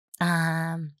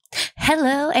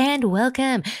Hello and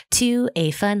welcome to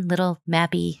a fun little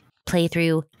mappy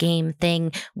playthrough game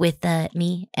thing with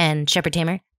me and Shepherd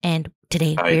Tamer. And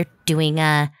today we're doing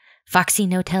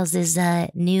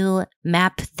FoxyNoTail's new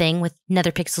map thing with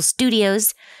NetherPixel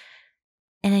Studios.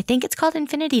 And I think it's called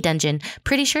Infinity Dungeon.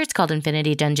 Pretty sure it's called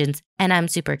Infinity Dungeons. And I'm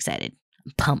super excited.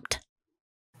 I'm pumped.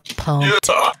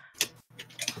 Yeah.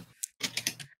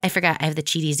 I forgot I have the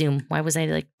cheaty zoom. Why was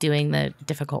I doing the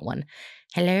difficult one?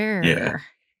 Hello. Yeah.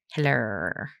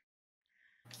 Hello.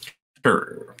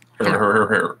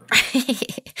 Hello.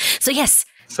 So yes.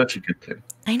 Such a good thing.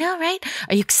 I know, right?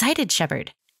 Are you excited,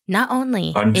 Shepherd? Not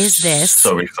only I'm is this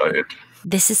so excited.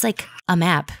 This is like a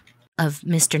map of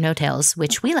Mr. No-Tails,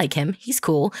 which we like him. He's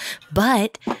cool.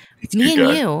 But me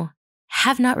and you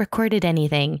have not recorded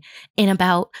anything in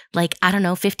about,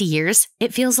 50 years,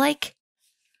 it feels like.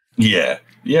 Yeah,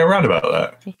 around about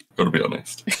that. Gotta be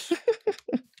honest.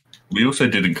 We also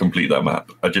didn't complete that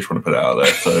map. I just want to put it out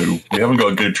there. So we haven't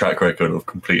got a good track record of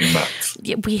completing maps.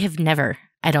 Yeah, we have never,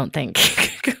 I don't think.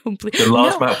 The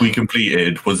last map we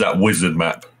completed was that wizard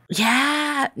map.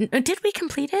 Yeah. Did we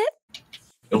complete it?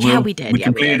 Yeah, we did. We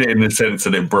completed it in the sense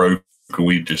that it broke and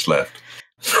we just left.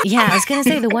 Yeah, I was going to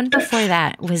say the one before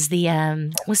that was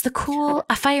the cool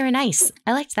Fire and Ice.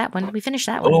 I liked that one. We finished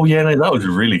that one. Oh, yeah, no, that was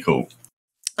really cool.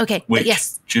 Okay, which,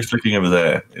 yes. Just looking over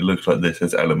there, it looks like this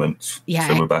has elements. Yeah.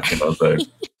 So we're back in our zone.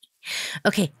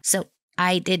 Okay, so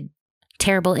I did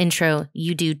terrible intro.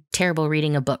 You do terrible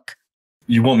reading a book.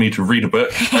 You want me to read a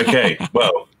book? Okay,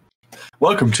 well,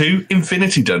 welcome to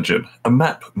Infinity Dungeon, a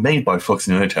map made by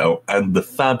FoxyNoTail and the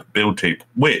FAB Build Team,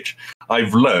 which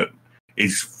I've learned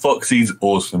is Foxy's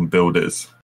Awesome Builders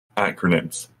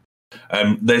acronyms.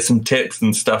 There's some tips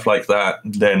and stuff like that.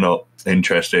 They're not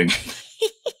interesting.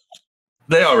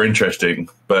 They are interesting,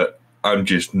 but I'm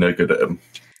just no good at them.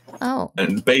 Oh.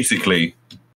 And basically,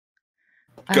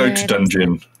 go to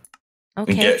dungeon and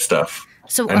get stuff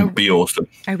and be awesome.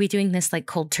 Are we doing this like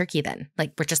cold turkey then?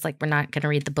 We're not going to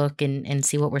read the book and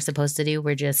see what we're supposed to do.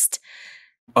 We're just...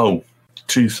 Oh,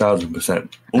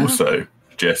 2,000%. Also,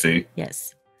 Jesse.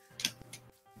 Yes.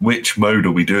 Which mode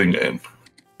are we doing it in?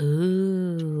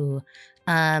 Ooh.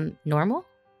 Normal?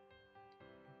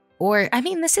 Or, I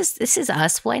mean, this is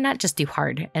us. Why not just do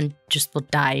hard and we'll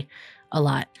die a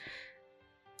lot?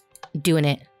 Doing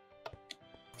it.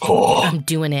 Oh. I'm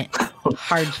doing it.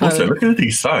 Hard mode. Also, look at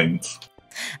these signs.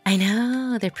 I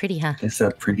know. They're pretty, huh? It's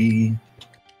a pretty...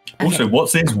 Okay. Also,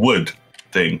 what's this wood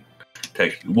thing?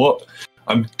 What?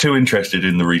 I'm too interested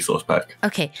in the resource pack.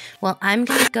 Okay. Well, I'm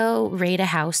going to go raid a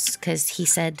house because he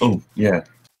said... Oh, yeah.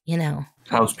 You know.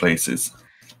 House places.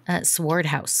 Sword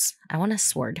house. I want a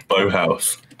sword. Bow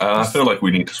house. I feel like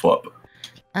we need to swap.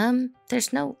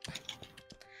 There's no...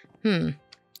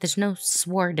 There's no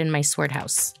sword in my sword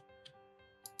house.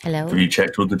 Hello? Have you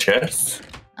checked all the chests?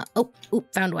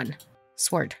 Found one.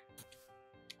 Sword.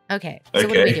 Okay. So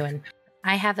what are we doing?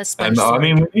 I have a sponge sword. I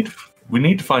mean, we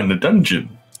need to find the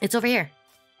dungeon. It's over here.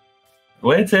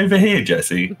 Where's over here,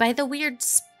 Jesse? By the weird,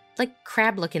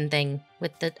 crab-looking thing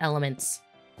with the elements.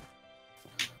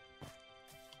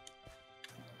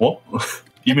 What?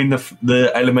 You mean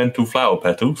the elemental flower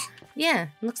petals? Yeah,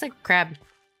 it looks like crab.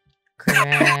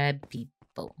 Crab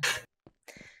people.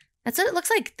 That's what it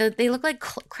looks like. They look like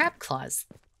crab claws.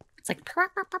 It's like...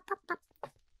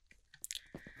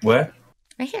 Where?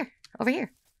 Right here. Over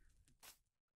here.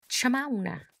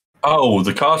 Chamauna. Oh,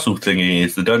 the castle thingy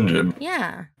is the dungeon.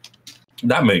 Yeah.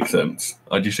 That makes sense.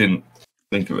 I just didn't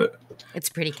think of it. It's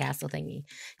a pretty castle thingy.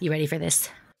 You ready for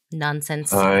this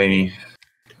nonsense? I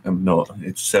am not.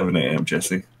 It's 7 a.m.,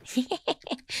 Jesse. It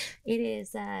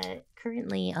is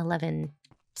currently 11,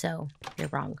 so you're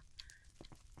wrong.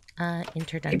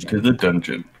 Enter dungeon. Into the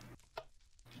dungeon.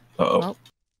 Uh-oh.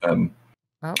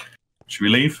 Should we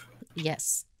leave?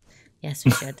 Yes. Yes,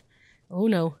 we should. Oh,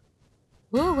 no.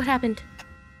 Whoa, what happened?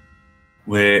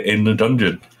 We're in the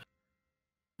dungeon.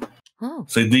 Oh.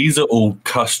 So these are all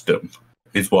custom,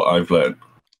 is what I've learned.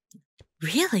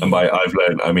 Really? And by I've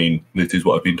learned, I mean, this is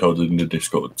what I've been told in the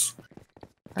Discords.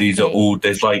 These are all,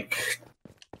 there's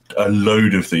a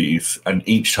load of these, and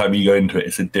each time you go into it,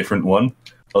 it's a different one.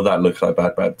 Oh, that looks like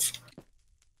bad.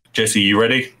 Jesse, you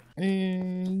ready?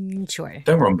 Sure.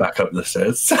 Don't run back up the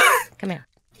stairs. Come here.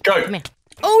 Go. Come here.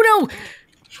 Oh, no!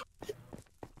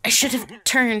 I should have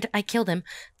turned. I killed him.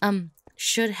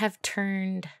 Should have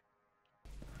turned.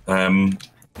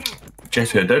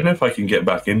 Jesse, I don't know if I can get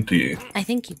back into you. I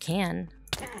think you can.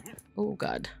 Oh,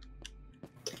 God.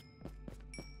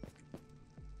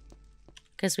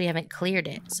 Because we haven't cleared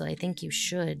it, so I think you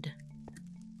should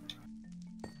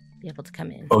be able to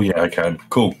come in. Oh, yeah, I can.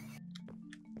 Cool.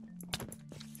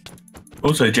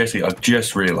 Also, Jesse, I've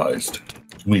just realised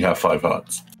we have 5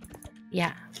 hearts.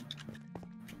 Yeah.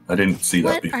 I didn't see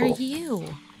that before. What are you?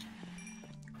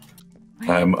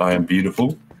 I am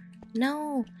beautiful.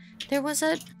 No, there was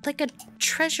a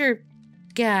treasure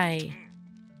guy.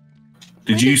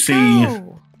 Did you see?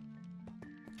 Go?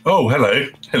 Oh, hello,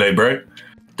 bro.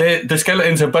 The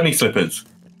skeletons have bunny slippers.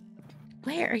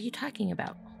 Where are you talking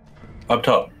about? Up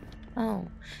top. Oh,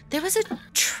 there was a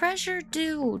treasure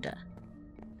dude.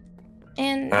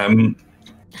 And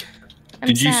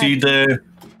did you see the?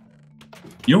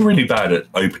 You're really bad at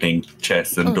opening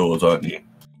chests and doors, aren't you?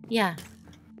 Yeah.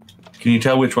 Can you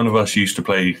tell which one of us used to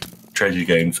play treasure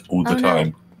games all the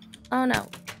time? Oh no.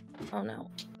 Oh no.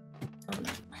 Oh no.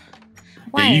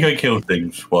 Why? Yeah, you go kill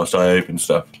things whilst I open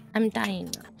stuff. I'm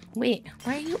dying. Wait,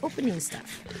 why are you opening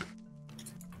stuff?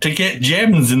 To get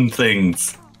gems and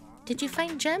things. Did you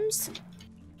find gems?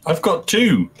 I've got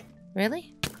 2.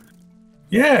 Really?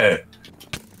 Yeah.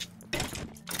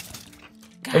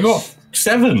 Gosh. I got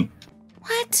 7.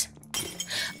 What?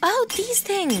 Oh, these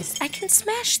things. I can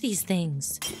smash these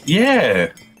things.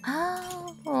 Yeah.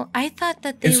 Oh, I thought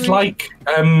that they It's were... like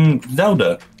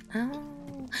Zelda.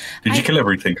 Oh. Did you kill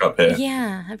everything up here?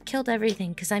 Yeah, I've killed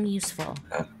everything because I'm useful.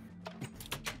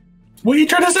 What are you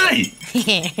trying to say?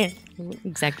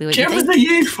 Exactly what you Gems think. are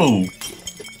useful.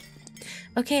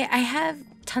 Okay, I have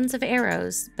tons of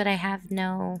arrows, but I have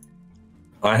no...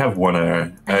 I have 1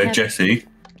 arrow. Jesse,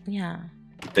 Yeah.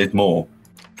 there's more.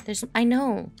 I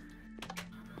know.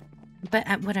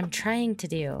 But what I'm trying to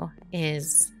do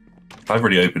is... I've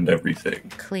already opened everything.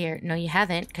 Clear. No, you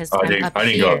haven't, because I I'm up didn't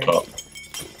here. go up top.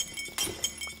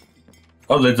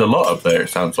 Oh, there's a lot up there, it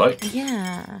sounds like.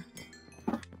 Yeah.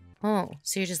 Oh,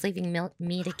 so you're just leaving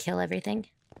me to kill everything?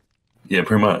 Yeah,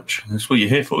 pretty much. That's what you're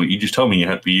here for. You just told me you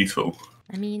had to be useful.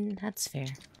 I mean, that's fair.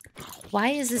 Why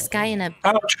is this guy in a...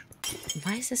 Ouch!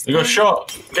 Why is this You got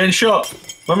shot! I'm getting shot!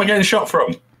 Where am I getting shot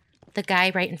from? The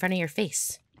guy right in front of your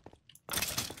face.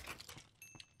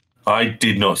 I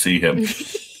did not see him.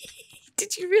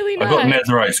 Did you really not? I got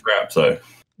netherite scrap, though.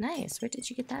 Nice. Where did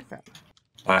you get that from?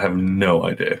 I have no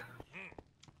idea.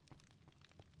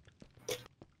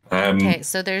 Okay,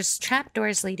 so there's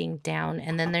trapdoors leading down,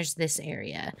 and then there's this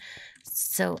area.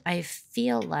 So I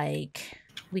feel like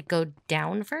we go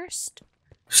down first.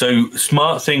 So,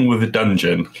 smart thing with a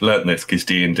dungeon, learn this because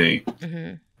D&D.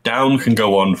 Mm-hmm. Down can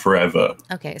go on forever.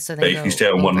 Okay, so But they if you stay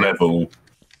on one level,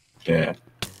 yeah.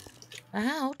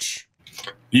 Ouch.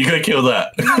 You go kill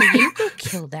that. No, you go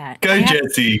kill that. Go,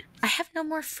 Jesse. I have no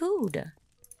more food.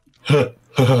 Did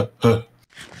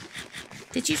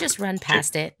you just run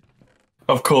past it?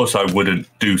 Of course I wouldn't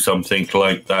do something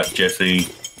like that, Jesse.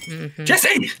 Mm-hmm.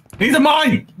 Jesse! These are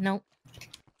mine! Nope.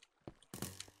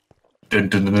 Dun,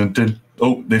 dun, dun, dun, dun.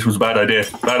 Oh, this was a bad idea.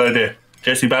 Bad idea.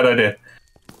 Jesse, bad idea.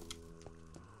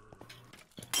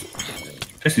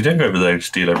 Jesse, don't go over there and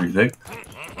steal everything.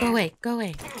 Go away, go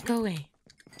away, go away.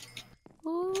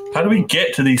 Ooh. How do we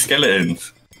get to these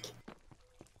skeletons?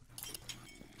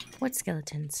 What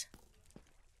skeletons?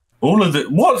 All of the...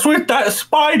 What's with that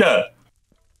spider?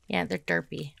 Yeah, they're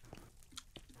derpy.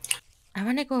 I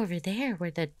want to go over there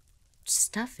where the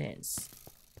stuff is.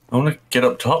 I want to get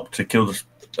up top to kill the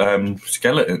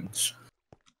skeletons.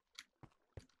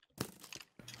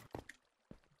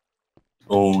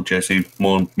 Oh, Jesse,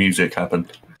 more music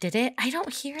happened. Did it? I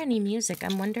don't hear any music.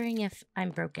 I'm wondering if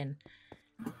I'm broken.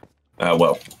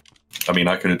 Well, I mean,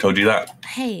 I could have told you that.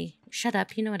 Hey, shut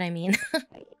up. You know what I mean.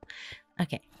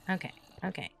 Okay.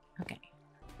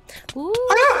 Ooh.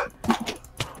 Ah!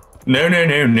 No.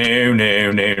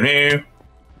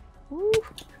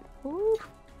 Ooh.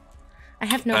 I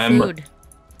have no food.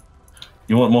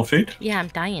 You want more food? Yeah, I'm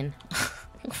dying.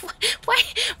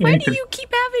 Why do you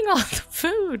keep having all the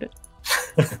food?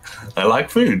 I like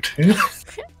food.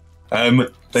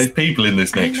 There's people in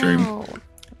this next room.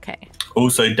 Okay.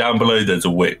 Also, down below, there's a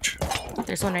witch.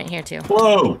 There's one right here, too.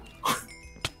 Whoa!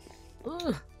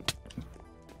 Ooh.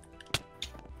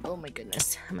 Oh my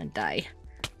goodness. I'm gonna die.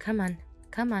 Come on.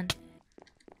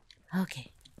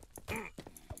 Okay.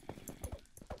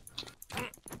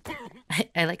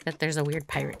 I like that there's a weird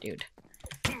pirate dude.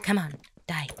 Come on.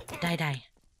 Die.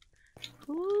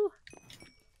 Ooh.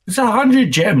 It's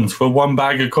 100 gems for 1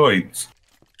 bag of coins.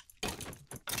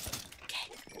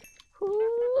 Okay.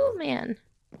 Ooh, man.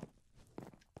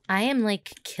 I am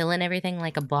like killing everything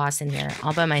like a boss in here,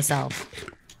 all by myself.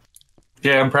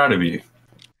 Yeah, I'm proud of you.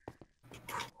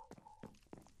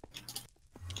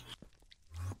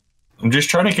 I'm just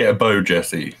trying to get a bow,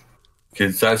 Jesse,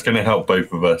 because that's going to help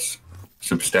both of us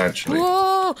substantially.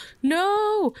 Whoa!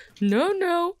 No,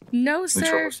 Which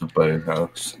sir. one's the bow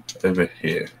house? Over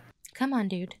here. Come on,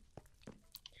 dude.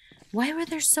 Why were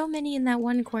there so many in that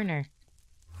one corner?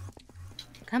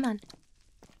 Come on.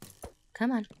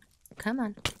 Come on. Come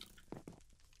on.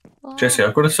 Oh. Jesse,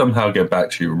 I've got to somehow get back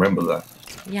to you. Remember that.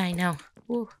 Yeah, I know.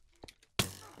 Ooh.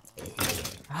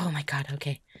 Oh my god,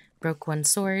 okay. Broke one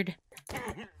sword.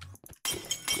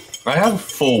 I have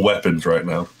 4 weapons right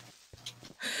now.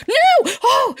 No!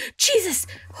 Oh, Jesus!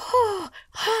 Oh,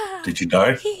 ha. Did you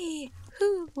die? Hee,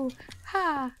 hoo,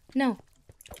 ha. No.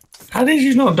 How did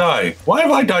you not die? Why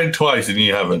have I died twice and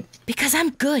you haven't? Because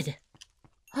I'm good.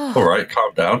 Oh. All right,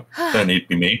 calm down. Don't need to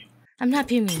be mean. I'm not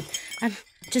being mean. I'm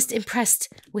just impressed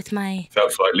with my...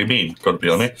 Felt slightly mean, gotta be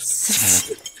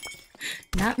honest.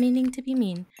 Not meaning to be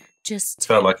mean. Just...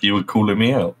 Felt like you were calling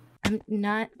me out. I'm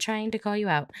not trying to call you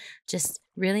out. Just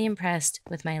really impressed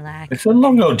with my lack. It's a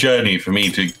long old journey for me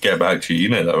to get back to you. You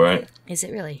know that, right? Is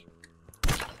it really?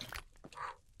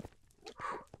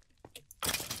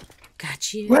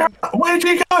 Got you. Where'd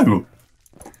you go?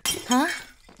 Huh?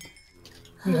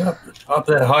 Up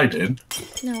there hiding.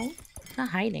 No, not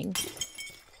hiding.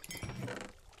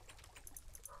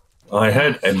 I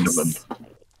heard Enderman.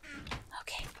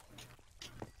 Okay.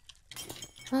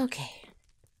 Okay.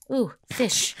 Ooh,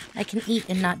 fish. I can eat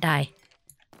and not die.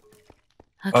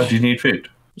 Okay. Oh, do you need food?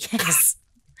 Yes.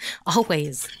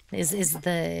 Always. Is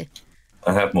the...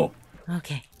 I have more.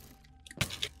 Okay.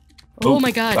 Oh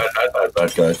my god.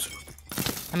 Bad, guys.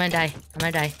 I'm gonna die. I'm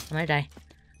gonna die. I'm gonna die.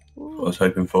 What I was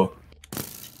hoping for.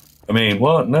 I mean,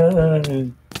 what? No. Oh my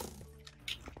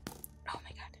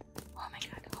god. Oh my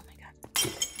god. Oh my god.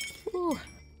 Ooh.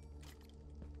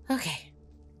 Okay.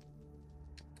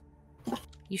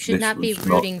 You should This not be was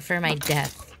rooting for my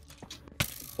death.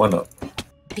 Why not?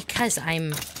 Because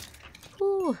I'm...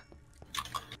 Ooh.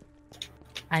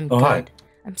 I'm Oh, good. hi.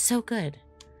 I'm so good.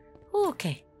 Ooh,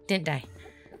 okay. Didn't die.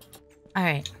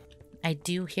 Alright. I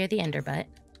do hear the ender butt.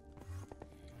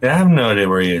 Yeah, I have no idea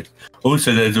where he is.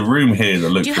 Also, there's a room here that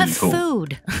looks Do you pretty have cool.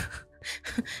 food?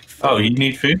 Oh, you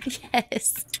need food?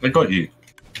 Yes. I got you.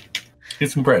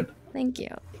 Get some bread. Thank you.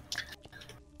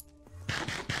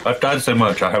 I've died so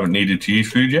much I haven't needed to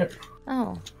use food yet.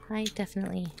 Oh, I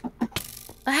definitely...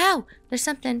 Ow! There's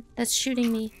something that's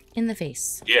shooting me in the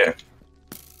face. Yeah.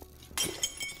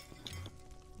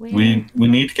 Where? We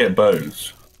need to get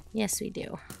bows. Yes, we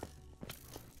do.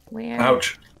 Where?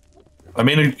 Ouch. I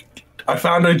mean, I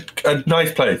found a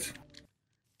nice place.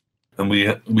 And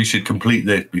we should complete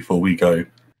this before we go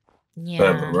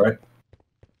further, right?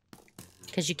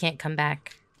 Because you can't come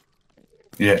back.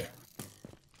 Yeah.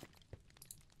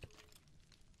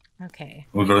 Okay.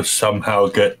 We've got to somehow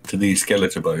get to these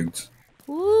skeleton bones.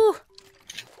 Ooh!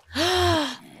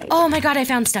 Oh my god, I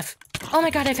found stuff! Oh my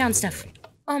god, I found stuff!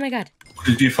 Oh my god. What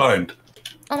did you find?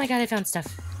 Oh my god, I found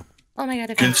stuff. Oh my god,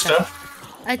 I found Good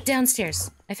stuff? Downstairs.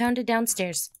 I found it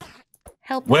downstairs.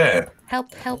 Help. Where?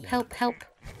 Help, help, help, help.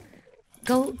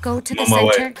 Go to the On my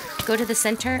way. center. Go to the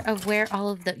center of where all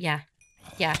of the... Yeah.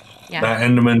 That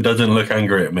Enderman doesn't look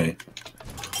angry at me.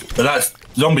 But that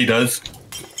zombie does.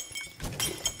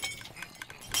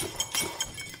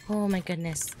 Oh my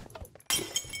goodness.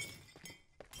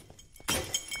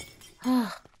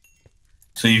 Oh.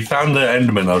 So you found the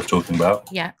Enderman I was talking about?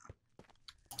 Yeah.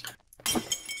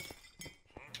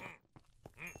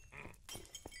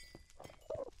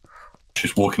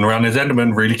 Just walking around his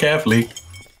Enderman really carefully.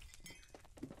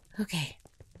 Okay.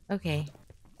 Okay.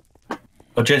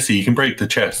 Oh, Jesse, you can break the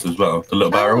chest as well. The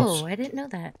little barrels. Oh, I didn't know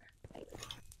that.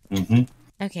 Mm-hmm.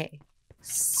 Okay.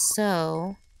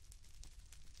 So...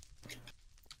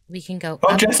 we can go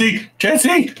Oh, up. Jesse!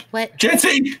 Jesse! What?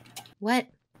 Jesse! What?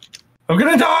 I'm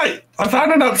gonna die! I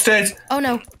found it upstairs! Oh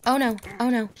no. Oh no. Oh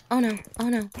no. Oh no. Oh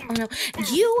no. Oh no.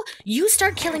 You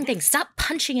start killing things. Stop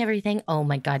punching everything. Oh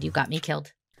my god, you got me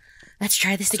killed. Let's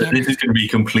try this So again. this is gonna be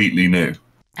completely new.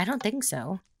 I don't think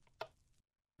so.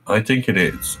 I think it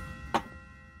is.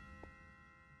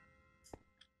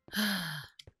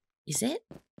 Is it?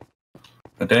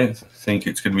 I don't think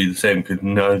it's gonna be the same because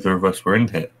neither of us were in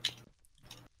here.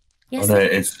 Yes. Oh no,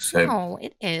 it is the same. No,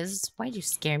 it is. Why'd you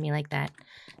scare me like that?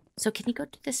 So can you go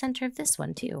to the center of this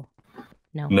one too?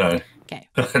 No. No. Okay.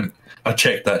 I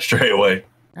checked that straight away.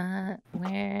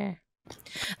 Where?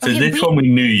 So Okay, this one we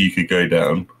knew you could go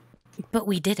down, but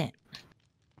we didn't.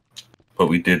 but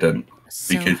we didn't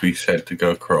So, because we said to go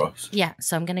across. yeah,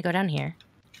 so I'm gonna go down here.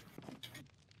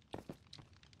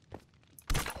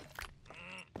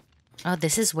 Oh,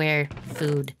 this is where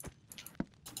food.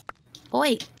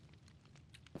 Oi!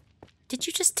 Did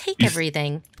you just take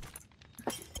everything?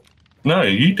 No,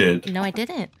 you did. No, I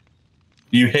didn't.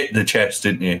 You hit the chest,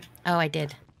 didn't you? Oh, I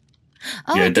did.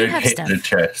 Oh, yeah, I do don't have hit stuff. the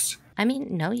chest. I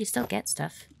mean, no, you still get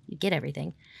stuff. You get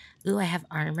everything. Ooh, I have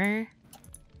armor.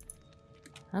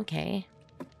 Okay.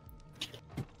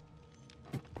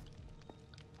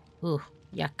 Ooh,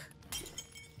 yuck.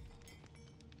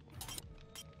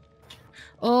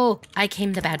 Oh, I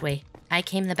came the bad way. I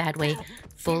came the bad way.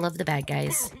 Full of the bad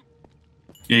guys.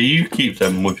 Yeah, you keep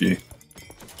them with you.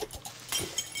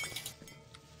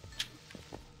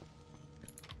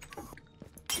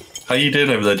 How you doing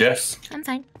over there, Jess? I'm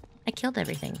fine. I killed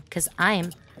everything because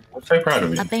I'm so proud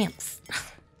of you. A Bamf.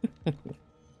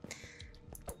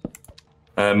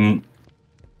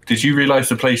 Did you realise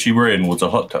the place you were in was a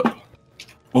hot tub?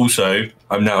 Also,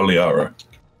 I'm now Liara.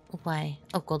 Why?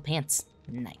 Oh, gold pants.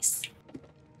 Nice.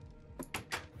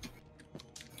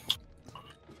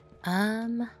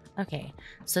 Okay.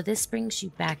 So this brings you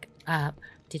back up.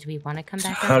 Did we want to come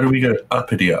back up? How do we go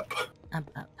uppity up? Up.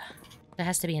 There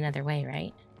has to be another way,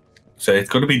 right? So it's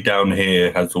got to be down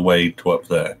here has a way to up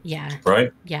there. Yeah.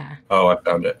 Right? Yeah. Oh, I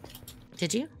found it.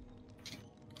 Did you?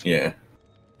 Yeah.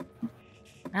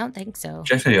 I don't think so.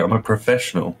 Jesse, I'm a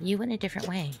professional. You went a different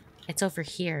way. It's over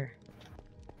here.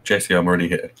 Jesse, I'm already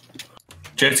here.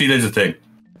 Jesse, there's a thing.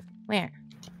 Where?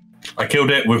 I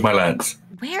killed it with my lance.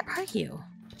 Where are you?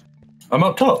 I'm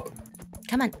up top.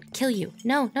 Come on, kill you.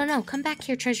 No. Come back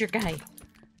here, treasure guy.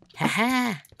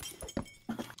 Haha.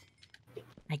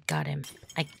 I got him.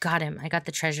 I got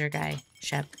the treasure guy,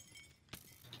 Shep.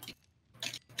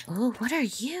 Oh, what are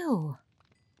you?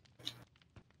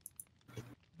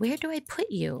 Where do I put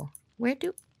you? Where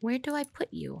do I put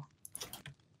you?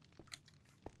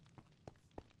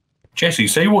 Jesse,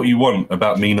 say what you want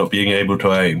about me not being able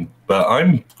to aim, but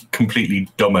I'm completely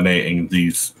dominating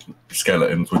these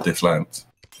skeletons with this lance.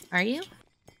 Are you?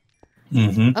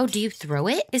 Mm-hmm. Oh, do you throw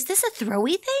it? Is this a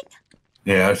throwy thing?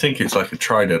 Yeah, I think it's like a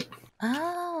trident.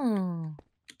 Oh.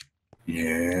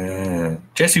 Yeah.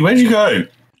 Jesse, where'd you go?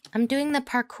 I'm doing the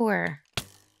parkour.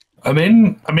 I'm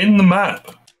in the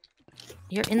map.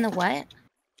 You're in the what?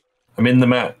 I'm in the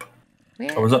map.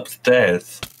 Where? I was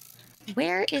upstairs.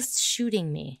 Where is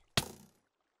shooting me?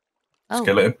 Oh.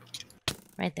 Skeleton.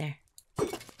 Right there.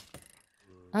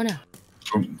 Oh no.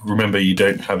 Remember, you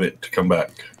don't have it to come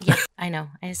back. Yeah, I know.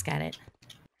 I just got it.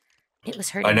 It was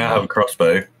hurting I now me. have a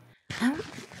crossbow.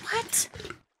 What?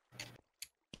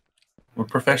 We're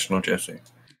professional, Jesse.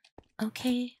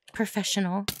 Okay,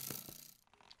 professional.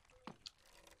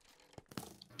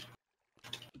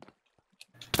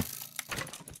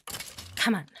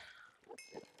 Come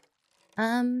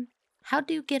on. How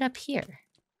do you get up here?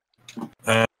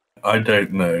 I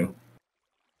don't know.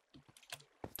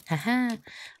 Haha.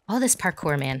 All this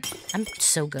parkour, man. I'm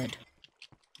so good.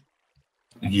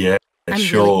 Yeah,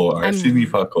 sure. I've seen you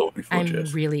parkour before,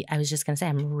 Jess. I was just going to say,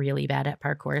 I'm really bad at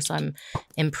parkour, so I'm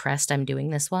impressed I'm doing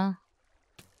this well.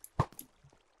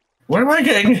 Where am I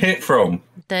getting hit from?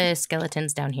 The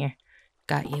skeletons down here.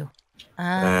 Got you.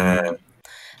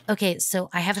 Okay, so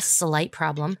I have a slight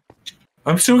problem.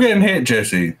 I'm still getting hit,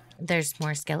 Jesse. There's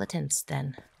more skeletons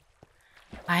then.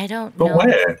 I don't know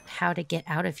how to get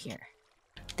out of here.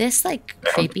 This, like,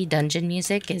 creepy dungeon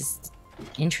music is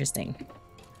interesting.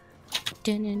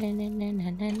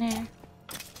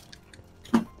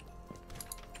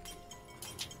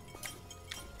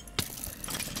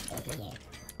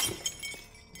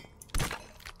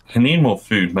 I need more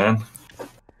food, man.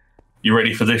 You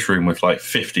ready for this room with like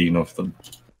 15 of them?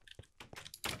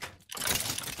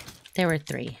 There were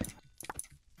 3.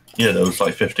 Yeah, there was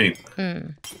like 15.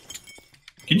 Mm.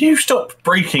 Can you stop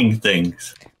breaking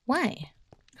things? Why?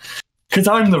 Because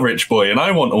I'm the rich boy and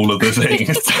I want all of the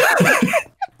things.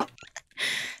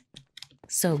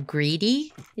 So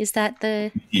greedy? Is that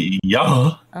the...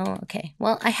 Yeah. Oh, okay.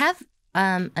 Well, I have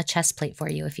a chest plate for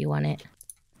you if you want it.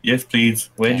 Yes, please.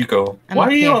 Where'd you go? I'm Why up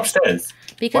are you here. upstairs?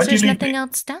 Because Why'd there's you leave nothing me?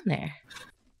 else down there.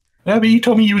 Yeah, but you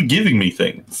told me you were giving me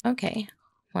things. Okay.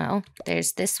 Well,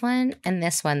 there's this one and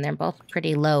this one. They're both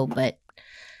pretty low, but...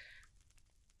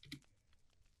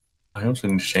 I also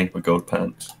need to change my gold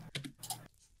pants.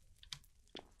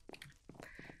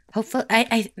 Hopefully,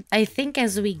 I think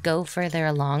as we go further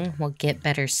along, we'll get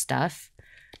better stuff.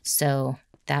 So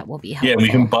that will be helpful. Yeah, we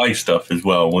can buy stuff as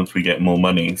well once we get more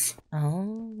monies.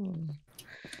 Oh.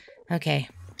 Okay.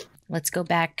 Let's go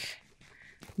back.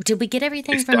 Did we get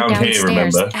everything It's from down downstairs? here,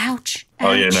 remember? Ouch.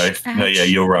 Oh, yeah, ouch, no, yeah,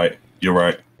 you're right. You're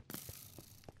right.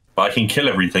 But I can kill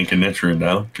everything in this room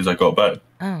now because I got a bow.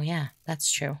 Oh, yeah,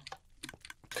 that's true.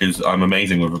 Because I'm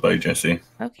amazing with a bow, Jesse.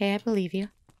 Okay, I believe you.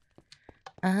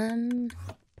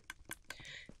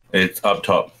 It's up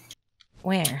top.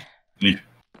 Where? You-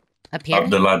 Up here? Up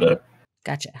the ladder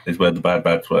Gotcha. is where the bad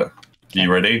bats were. Okay.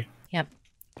 You ready? Yep.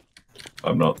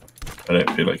 I'm not. I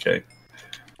don't feel okay.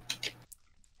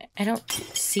 I don't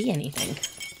see anything.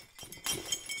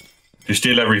 Just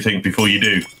steal everything before you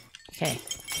do. Okay.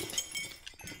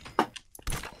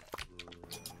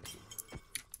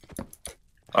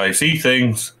 I see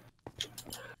things.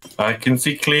 I can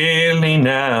see clearly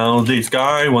now. This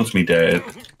guy wants me dead.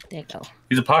 There you go.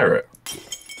 He's a pirate.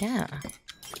 Yeah.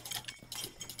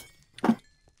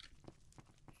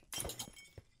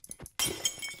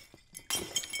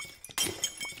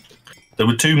 There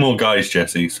were 2 more guys,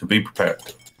 Jesse, so be prepared.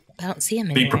 I don't see him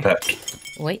Be anywhere. prepared.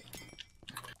 Wait.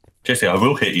 Jesse, I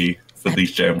will hit you for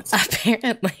these gems.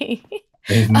 Apparently.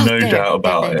 There's no doubt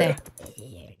about it.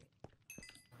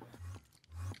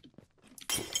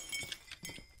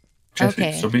 Jesse,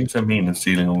 Okay. stop being so mean and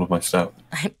stealing all of my stuff.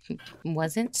 I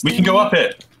wasn't. We can go up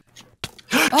it.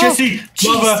 Oh, Jesse,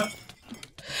 mother.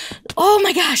 Oh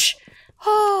my gosh.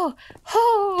 Oh.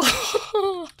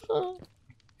 Oh.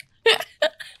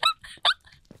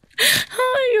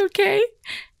 Are you okay?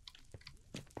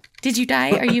 Did you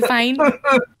die? Are you fine?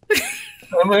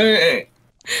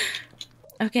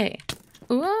 Okay.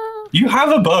 Whoa. You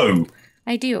have a bow.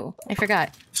 I do. I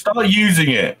forgot. Start using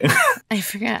it. I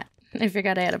forgot. I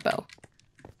forgot I had a bow.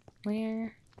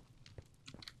 Where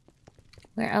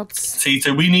else? See,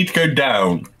 so we need to go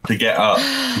down to get up,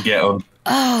 to get on.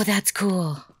 Oh, that's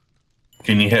cool.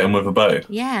 Can you hit them with a bow?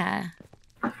 Yeah.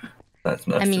 That's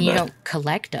nice. I mean, you don't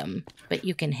collect them, but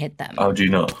you can hit them. Oh, do you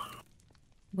not?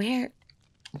 Where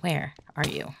are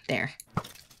you? There.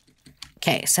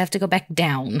 Okay, so I have to go back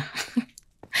down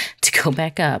to go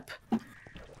back up.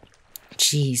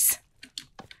 Jeez.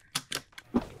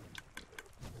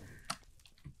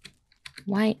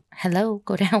 Why? Hello,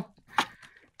 go down.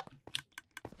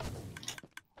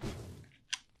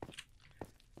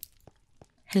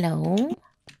 Hello?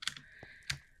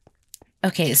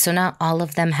 Okay, so not all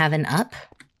of them have an up?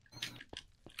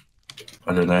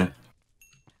 I don't know.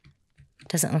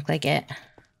 Doesn't look like it.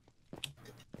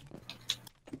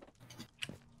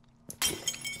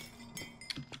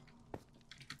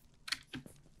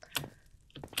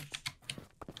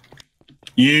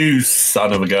 You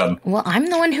son of a gun. Well, I'm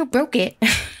the one who broke it.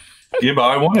 Yeah, but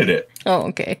I wanted it. Oh,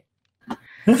 okay.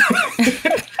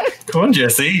 Come on,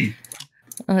 Jesse.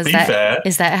 Oh, Be fair.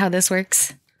 Is that how this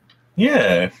works?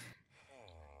 Yeah.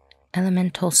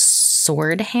 Elemental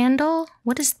sword handle?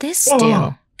 What does this Oh,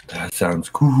 do? that sounds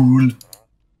cool.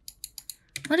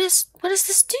 What does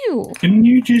this do? Can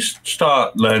you just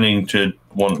start learning to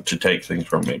want to take things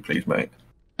from me, please, mate?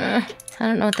 I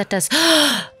don't know what that does.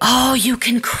 Oh, you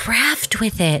can craft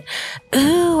with it.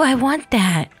 Ooh, I want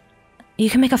that. You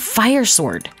can make a fire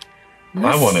sword.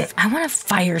 I want it. I want a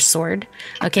fire sword.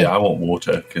 Okay. Yeah, I want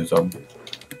water because I'm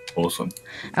awesome.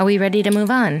 Are we ready to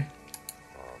move on?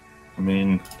 I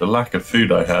mean, the lack of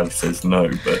food I have says no,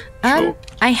 but sure.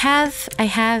 I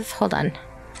have, hold on.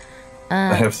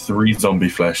 I have 3 zombie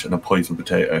flesh and a poison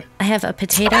potato. I have a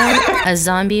potato, a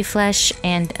zombie flesh,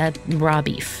 and a raw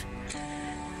beef.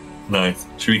 Nice.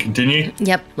 Should we continue?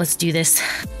 Yep, let's do this.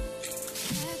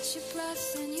 Catch your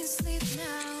breath and you sleep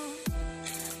now.